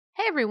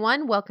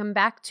everyone, welcome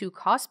back to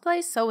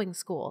Cosplay Sewing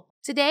School.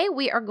 Today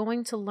we are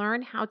going to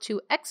learn how to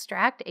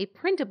extract a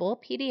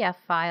printable PDF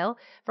file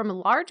from a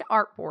large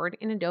artboard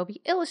in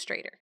Adobe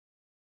Illustrator.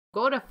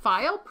 Go to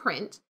File,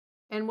 Print,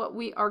 and what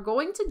we are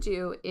going to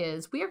do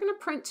is we are going to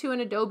print to an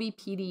Adobe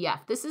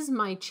PDF. This is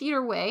my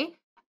cheater way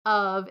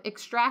of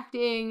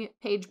extracting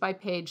page by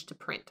page to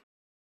print.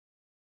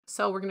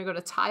 So we're going to go to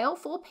Tile,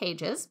 Full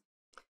Pages,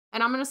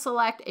 and I'm going to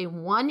select a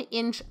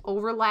 1-inch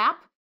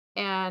overlap.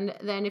 And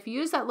then if you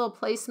use that little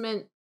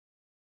placement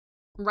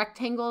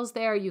rectangles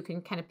there, you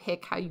can kind of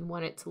pick how you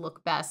want it to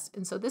look best.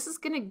 And so this is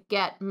going to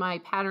get my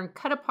pattern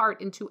cut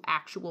apart into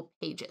actual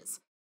pages.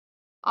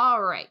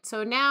 All right,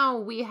 so now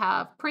we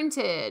have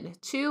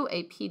printed to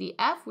a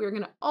PDF. We're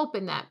going to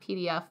open that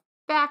PDF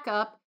back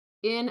up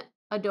in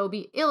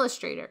Adobe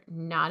Illustrator,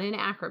 not in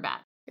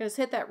Acrobat. Just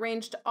hit that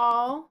range to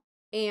all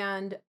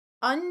and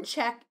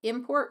uncheck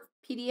Import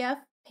PDF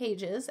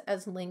pages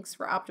as links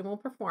for optimal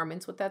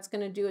performance. What that's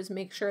going to do is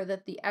make sure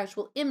that the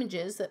actual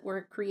images that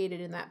were created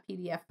in that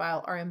PDF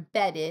file are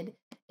embedded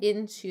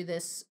into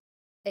this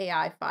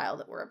AI file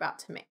that we're about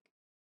to make.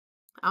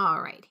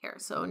 All right, here.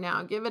 So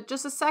now give it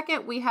just a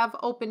second. We have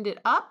opened it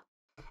up.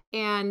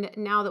 And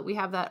now that we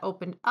have that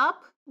opened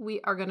up,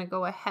 we are going to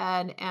go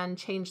ahead and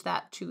change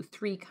that to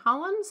 3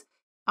 columns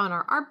on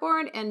our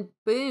artboard, and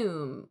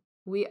boom,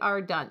 we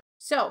are done.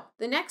 So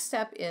the next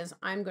step is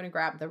I'm going to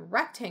grab the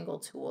rectangle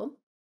tool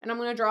and I'm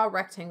going to draw a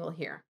rectangle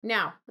here.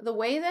 Now, the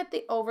way that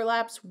the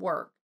overlaps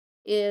work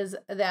is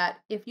that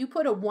if you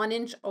put a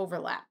 1-inch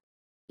overlap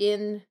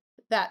in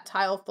that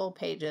tile full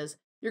pages,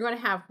 you're going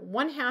to have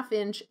 1/2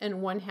 inch and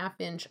 1/2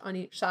 inch on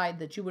each side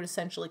that you would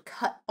essentially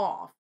cut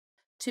off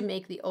to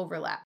make the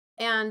overlap.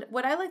 And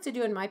what I like to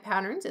do in my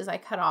patterns is I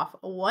cut off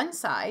one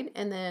side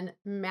and then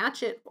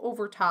match it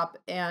over top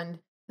and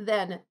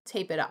then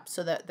tape it up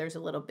so that there's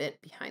a little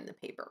bit behind the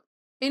paper.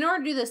 In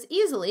order to do this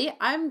easily,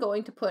 I'm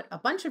going to put a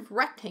bunch of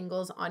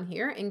rectangles on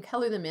here and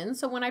color them in.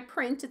 So when I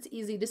print, it's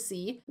easy to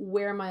see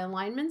where my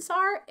alignments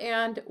are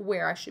and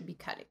where I should be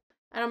cutting.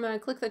 And I'm going to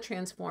click the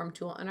transform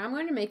tool and I'm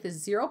going to make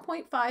this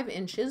 0.5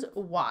 inches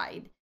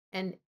wide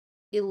and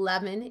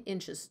 11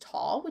 inches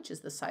tall, which is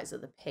the size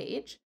of the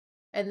page.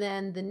 And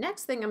then the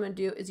next thing I'm going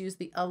to do is use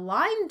the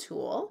align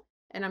tool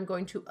and I'm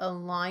going to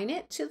align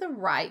it to the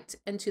right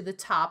and to the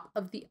top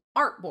of the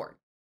artboard.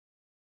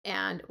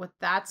 And what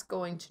that's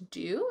going to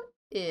do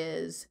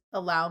is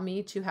allow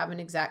me to have an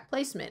exact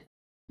placement.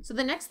 So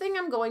the next thing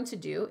I'm going to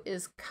do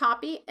is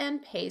copy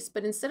and paste,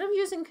 but instead of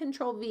using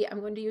Control V,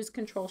 I'm going to use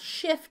Control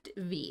Shift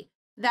V.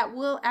 That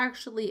will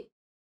actually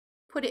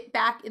put it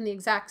back in the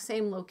exact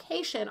same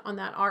location on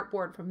that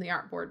artboard from the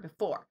artboard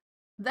before.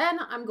 Then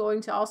I'm going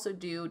to also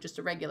do just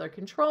a regular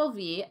Control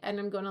V and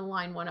I'm going to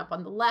line one up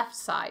on the left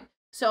side.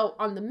 So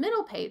on the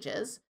middle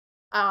pages,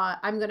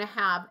 I'm going to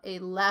have a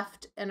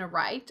left and a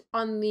right.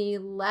 On the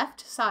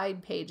left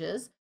side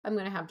pages, I'm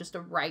going to have just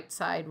a right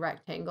side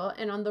rectangle.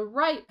 And on the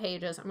right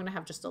pages, I'm going to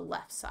have just a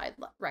left side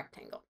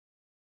rectangle.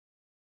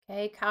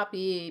 Okay,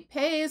 copy,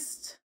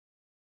 paste.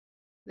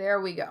 There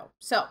we go.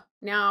 So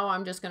now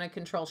I'm just going to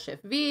Control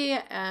Shift V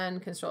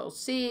and Control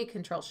C,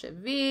 Control Shift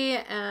V,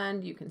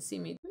 and you can see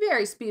me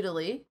very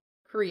speedily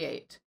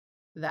create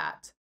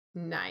that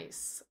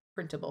nice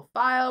printable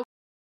file.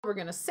 We're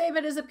going to save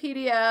it as a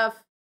PDF.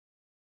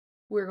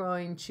 We're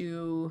going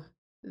to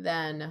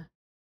then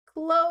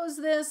close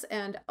this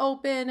and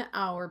open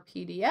our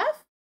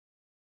PDF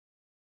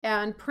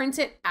and print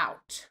it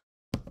out.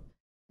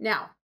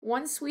 Now,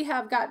 once we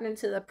have gotten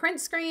into the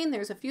print screen,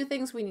 there's a few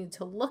things we need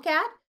to look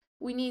at.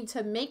 We need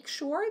to make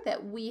sure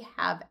that we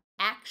have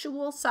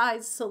actual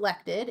size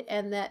selected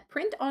and that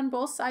print on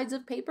both sides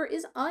of paper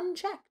is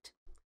unchecked.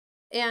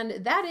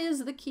 And that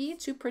is the key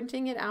to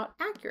printing it out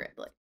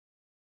accurately.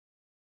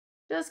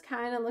 Just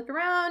kind of look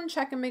around,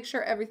 check and make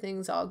sure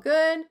everything's all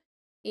good.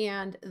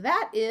 And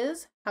that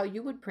is how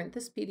you would print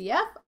this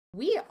PDF.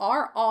 We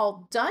are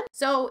all done.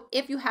 So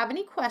if you have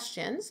any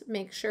questions,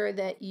 make sure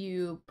that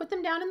you put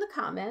them down in the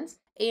comments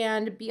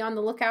and be on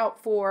the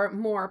lookout for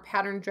more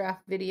pattern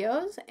draft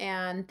videos.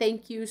 And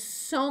thank you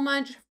so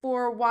much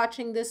for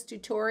watching this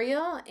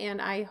tutorial.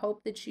 And I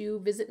hope that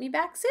you visit me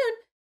back soon.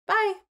 Bye.